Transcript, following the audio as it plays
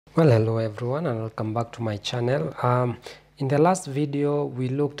Well, hello everyone and welcome back to my channel. In the last video we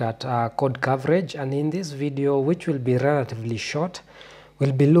looked at code coverage, and in this video, which will be relatively short,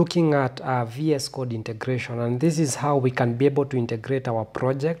 we'll be looking at VS Code integration, and this is how we can be able to integrate our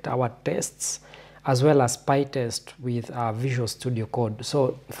project, our tests, as well as Pytest with Visual Studio Code.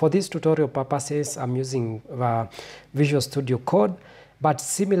 So for this tutorial purposes, I'm using Visual Studio Code, but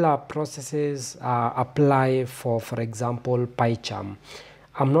similar processes apply for example, PyCharm.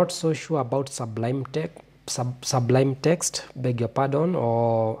 I'm not so sure about Sublime Text, beg your pardon,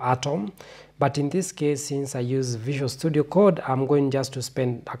 or Atom. But in this case, since I use Visual Studio Code, I'm going just to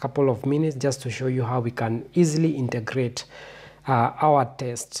spend a couple of minutes just to show you how we can easily integrate our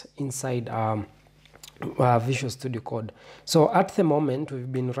tests inside Visual Studio Code. So at the moment,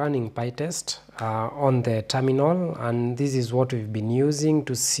 we've been running Pytest on the terminal, and this is what we've been using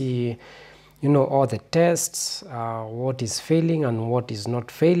to see all the tests, what is failing and what is not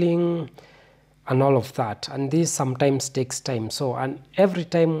failing, and all of that. And this sometimes takes time. So, and every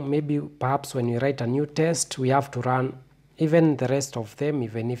time, maybe perhaps when we write a new test, we have to run even the rest of them,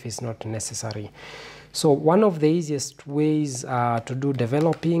 even if it's not necessary. So one of the easiest ways to do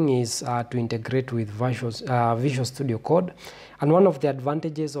developing is to integrate with Visual Studio Code. And one of the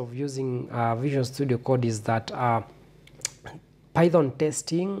advantages of using Visual Studio Code is that Python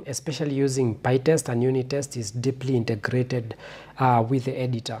testing, especially using Pytest and Unitest, is deeply integrated with the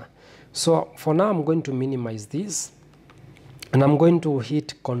editor. So for now, I'm going to minimize this, and I'm going to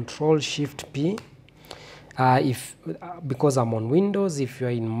hit Control-Shift-P because I'm on Windows. If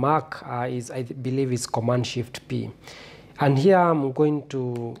you're in Mac, I believe it's Command-Shift-P. And here I'm going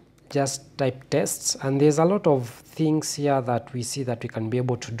to just type tests, and there's a lot of things here that we see that we can be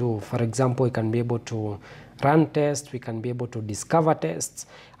able to do. For example, we can be able to run tests, we can be able to discover tests.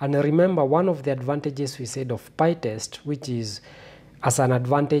 And remember, one of the advantages we said of Pytest, which is as an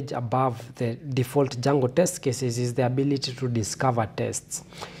advantage above the default Django test cases, is the ability to discover tests.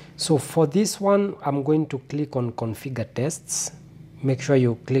 So for this one, I'm going to click on configure tests. Make sure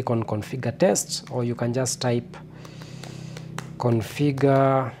you click on configure tests, or you can just type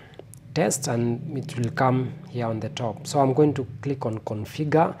configure test and it will come here on the top. So I'm going to click on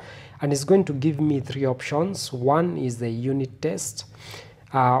configure, and it's going to give me three options. One is the unit test,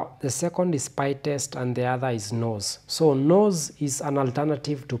 the second is Pytest, and the other is nose. So nose is an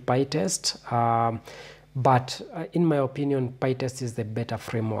alternative to Pytest, but in my opinion, Pytest is the better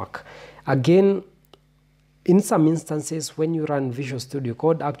framework. Again, in some instances, when you run Visual Studio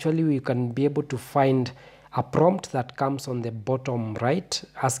Code, actually you can be able to find a prompt that comes on the bottom right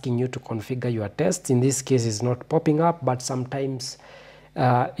asking you to configure your tests. In this case, it's not popping up, but sometimes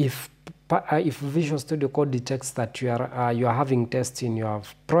if Visual Studio Code detects that you are having tests in your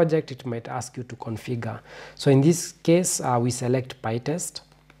project, it might ask you to configure. So in this case, we select Pytest.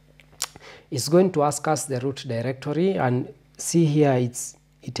 It's going to ask us the root directory, and see here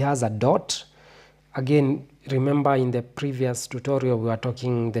it has a dot. Again, remember in the previous tutorial we were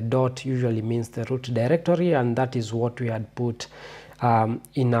talking, the dot usually means the root directory, and that is what we had put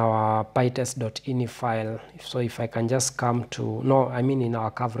in our pytest.ini file. So if I can just come to, in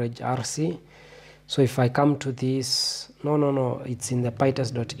our coverage RC. So if I come to this, it's in the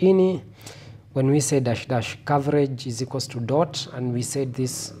pytest.ini. When we say -- coverage is equals to dot, and we said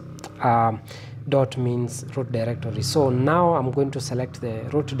this dot means root directory. So now I'm going to select the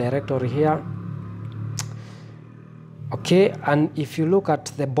root directory here. Okay, and if you look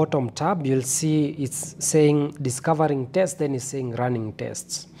at the bottom tab, you'll see it's saying discovering tests, then it's saying running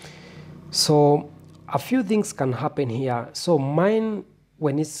tests. So a few things can happen here. So mine,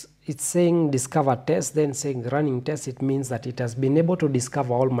 when it's saying discover tests, then saying running tests, it means that it has been able to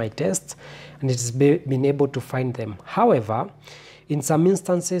discover all my tests and it has been able to find them. However, in some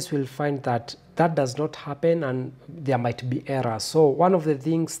instances, we'll find that that does not happen and there might be errors. So one of the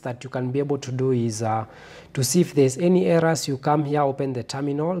things that you can be able to do is to see if there's any errors. You come here, open the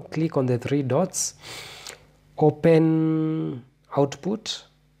terminal, click on the three dots, open output,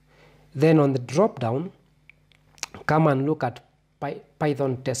 then on the drop down, come and look at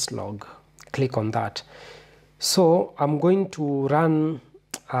Python test log. Click on that. So I'm going to run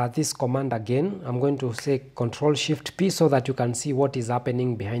this command again. I'm going to say Control-Shift-P so that you can see what is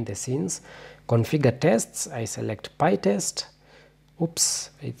happening behind the scenes. Configure tests, I select Pytest. Oops,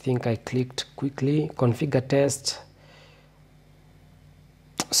 I think I clicked quickly. Configure test.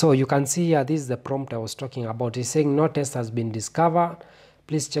 So you can see here, this is the prompt I was talking about. It's saying no test has been discovered.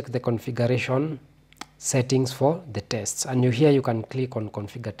 Please check the configuration settings for the tests. And here you can click on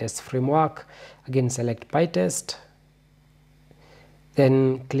Configure Test Framework. Again, select Pytest.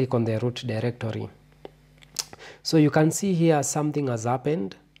 Then click on the root directory. So you can see here something has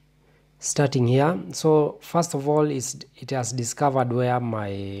happened. starting here. So first of all, it has discovered where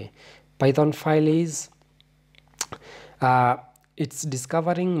my Python file is. It's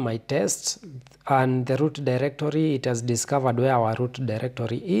discovering my test and the root directory. It has discovered where our root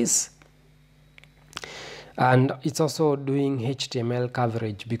directory is, and it's also doing HTML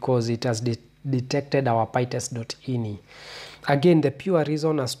coverage because it has detected our pytest.ini. Again, the pure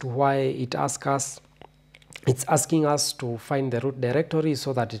reason as to why it's asking us to find the root directory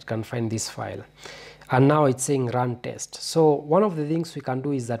so that it can find this file. And now it's saying run test. So one of the things we can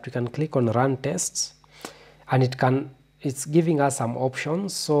do is that we can click on run tests, and it's giving us some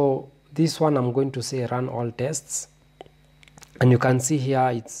options. So this one, I'm going to say run all tests, and you can see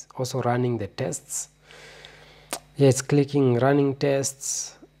here it's also running the tests. Here it's clicking running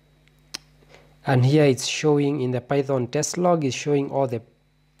tests, and here it's showing in the Python test log, is showing all the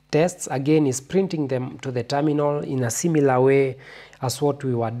tests. Again, is printing them to the terminal in a similar way as what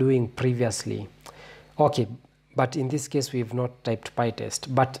we were doing previously. Okay, but in this case we've not typed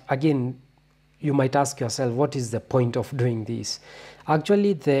Pytest. But again, you might ask yourself, what is the point of doing this?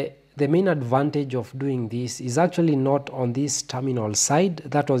 Actually, the main advantage of doing this is actually not on this terminal side.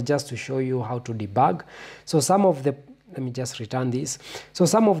 That was just to show you how to debug. So let me just return this. So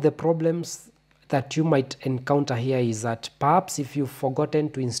some of the problems that you might encounter here is that perhaps if you've forgotten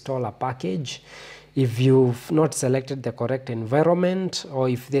to install a package, if you've not selected the correct environment, or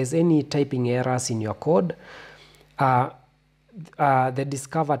if there's any typing errors in your code, the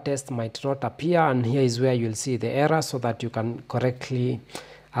discover test might not appear, and here is where you'll see the error so that you can correctly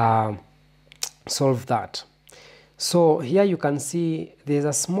solve that. So here you can see there's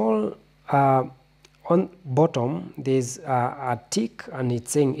a small on bottom there's a tick and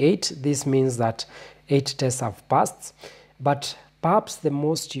it's saying 8. This means that 8 tests have passed. But perhaps the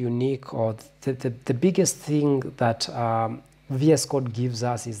most unique or the biggest thing that VS Code gives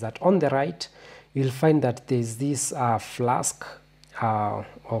us is that on the right you'll find that there's this flask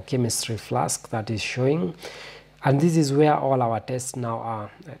or chemistry flask that is showing, and this is where all our tests now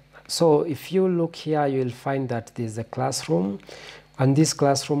are. So if you look here, you'll find that there's a classroom, and this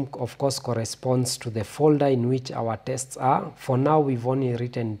classroom of course corresponds to the folder in which our tests are. For now we've only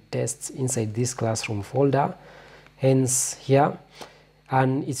written tests inside this classroom folder, hence here,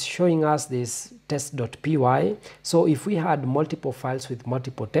 and it's showing us this test.py. So if we had multiple files with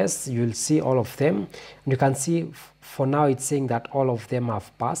multiple tests, you'll see all of them, and you can see for now it's saying that all of them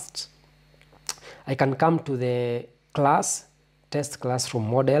have passed. I can come to the class test classroom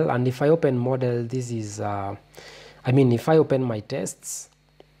model, and if I open model, this is if I open my tests,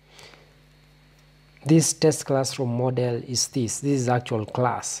 this test classroom model is this is actual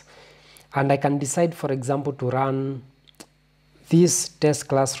class, and I can decide, for example, to run this test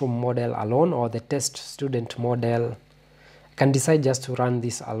classroom model alone, or the test student model. I can decide just to run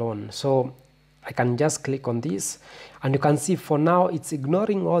this alone. So I can just click on this, and you can see for now it's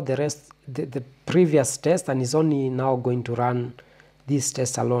ignoring all the rest, the previous test, and is only now going to run this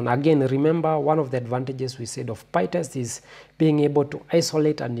test alone. Again, remember, one of the advantages we said of Pytest is being able to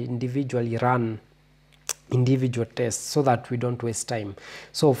isolate and individually run individual tests so that we don't waste time.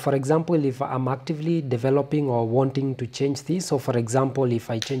 So for example, if I'm actively developing or wanting to change this, so for example, if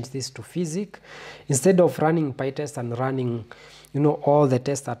I change this to physics, instead of running Pytest and running all the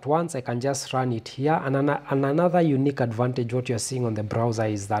tests at once, I can just run it here. And another unique advantage what you're seeing on the browser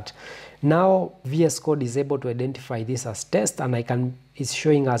is that now VS Code is able to identify this as test, and it's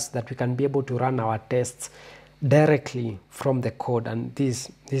showing us that we can be able to run our tests directly from the code, and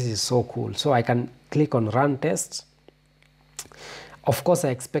this is so cool. So I can click on run tests. Of course I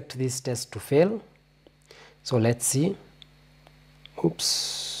expect this test to fail, so let's see.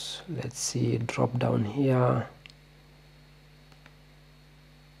 Oops, let's see, drop down here.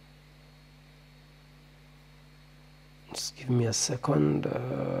 Just give me a second.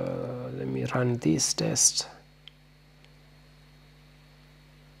 Let me run this test.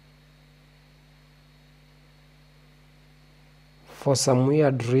 For some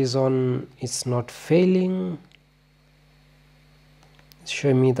weird reason, it's not failing. It's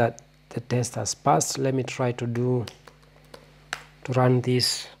showing me that the test has passed. Let me try to run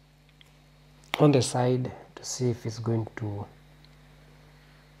this on the side to see if it's going to.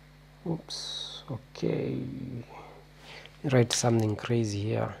 Oops. Okay. Write something crazy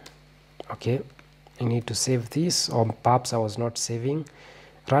here. Okay, I need to save this, or perhaps I was not saving.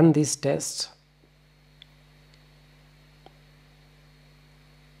 Run this test.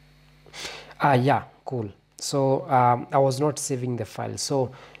 Yeah, cool. So I was not saving the file.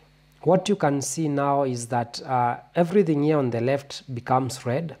 So what you can see now is that everything here on the left becomes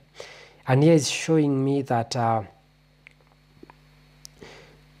red, and here is showing me that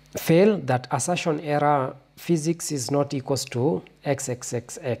fail, that assertion error physics is not equals to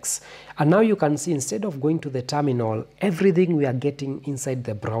xxxx. And now you can see, instead of going to the terminal, everything we are getting inside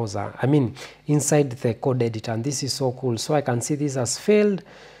the browser, I mean inside the code editor, and this is so cool. So I can see this has failed,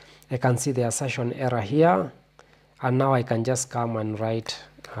 I can see the assertion error here, and now I can just come and write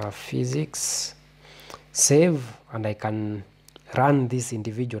physics, save, and I can run this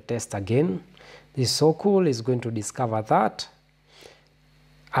individual test again. This is so cool. It's going to discover that,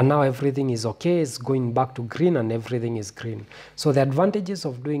 and now everything is okay. It's going back to green and everything is green. So the advantages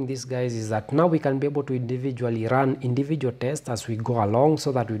of doing this, guys, is that now we can be able to individually run individual tests as we go along,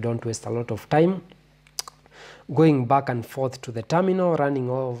 so that we don't waste a lot of time going back and forth to the terminal, running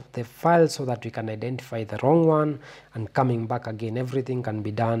all of the files so that we can identify the wrong one, and coming back again. Everything can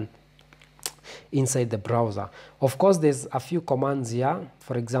be done inside the browser. Of course, there's a few commands here.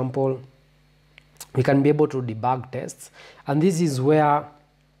 For example, we can be able to debug tests, and this is where,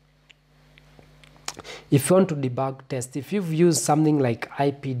 if you want to debug test, if you've used something like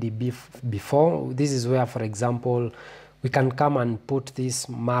IPDB before, this is where, for example, we can come and put this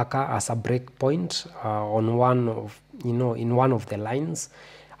marker as a breakpoint on one of, in one of the lines,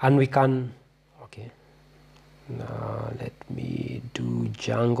 and we can, okay, now let me do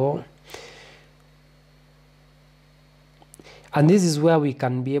Django. And this is where we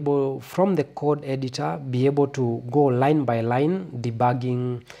can be able, from the code editor, be able to go line by line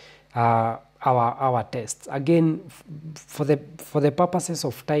debugging our tests. Again, for the purposes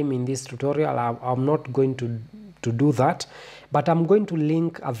of time in this tutorial, I'm not going to do that, but I'm going to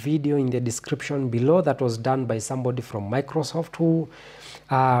link a video in the description below that was done by somebody from Microsoft who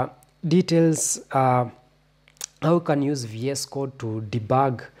details how you can use VS Code to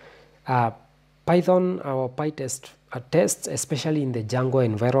debug Python or Pytest tests, especially in the Django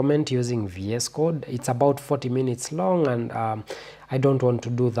environment using VS Code. It's about 40 minutes long, and I don't want to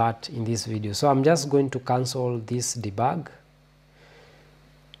do that in this video. So I'm just going to cancel this debug.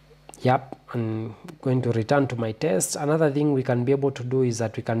 Yep, I'm going to return to my test. Another thing we can be able to do is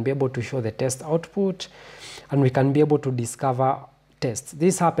that we can be able to show the test output, and we can be able to discover tests.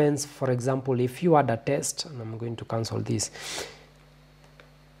 This happens, for example, if you add a test, and I'm going to cancel this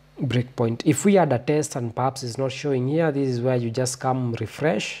breakpoint. If we add a test and perhaps it's not showing here, this is where you just come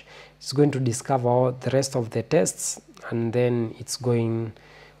refresh. It's going to discover all the rest of the tests, and then it's going,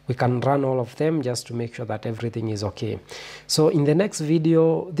 we can run all of them just to make sure that everything is okay. So in the next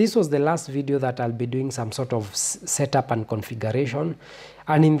video, this was the last video that I'll be doing some sort of setup and configuration,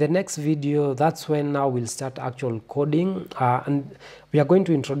 and in the next video, that's when now we'll start actual coding, and we are going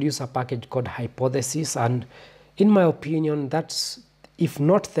to introduce a package called Hypothesis. And in my opinion, that's, if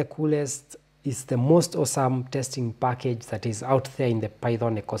not the coolest, is the most awesome testing package that is out there in the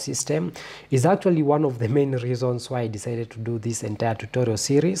Python ecosystem. Is actually one of the main reasons why I decided to do this entire tutorial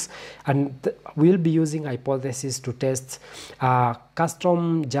series. And we'll be using Hypothesis to test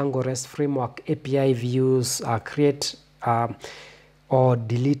custom Django REST-framework API views, create or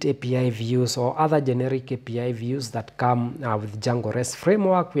delete API views, or other generic API views that come with Django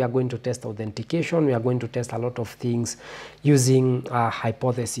REST-framework. We are going to test authentication. We are going to test a lot of things using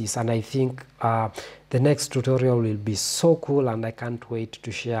Hypothesis, and I think the next tutorial will be so cool, and I can't wait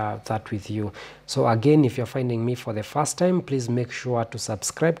to share that with you. So again, if you're finding me for the first time, please make sure to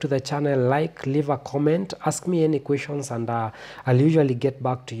subscribe to the channel, like, leave a comment, ask me any questions, and I'll usually get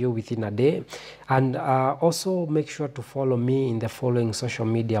back to you within a day. And also make sure to follow me in the following social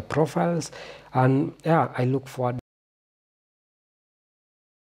media profiles. And yeah, I look forward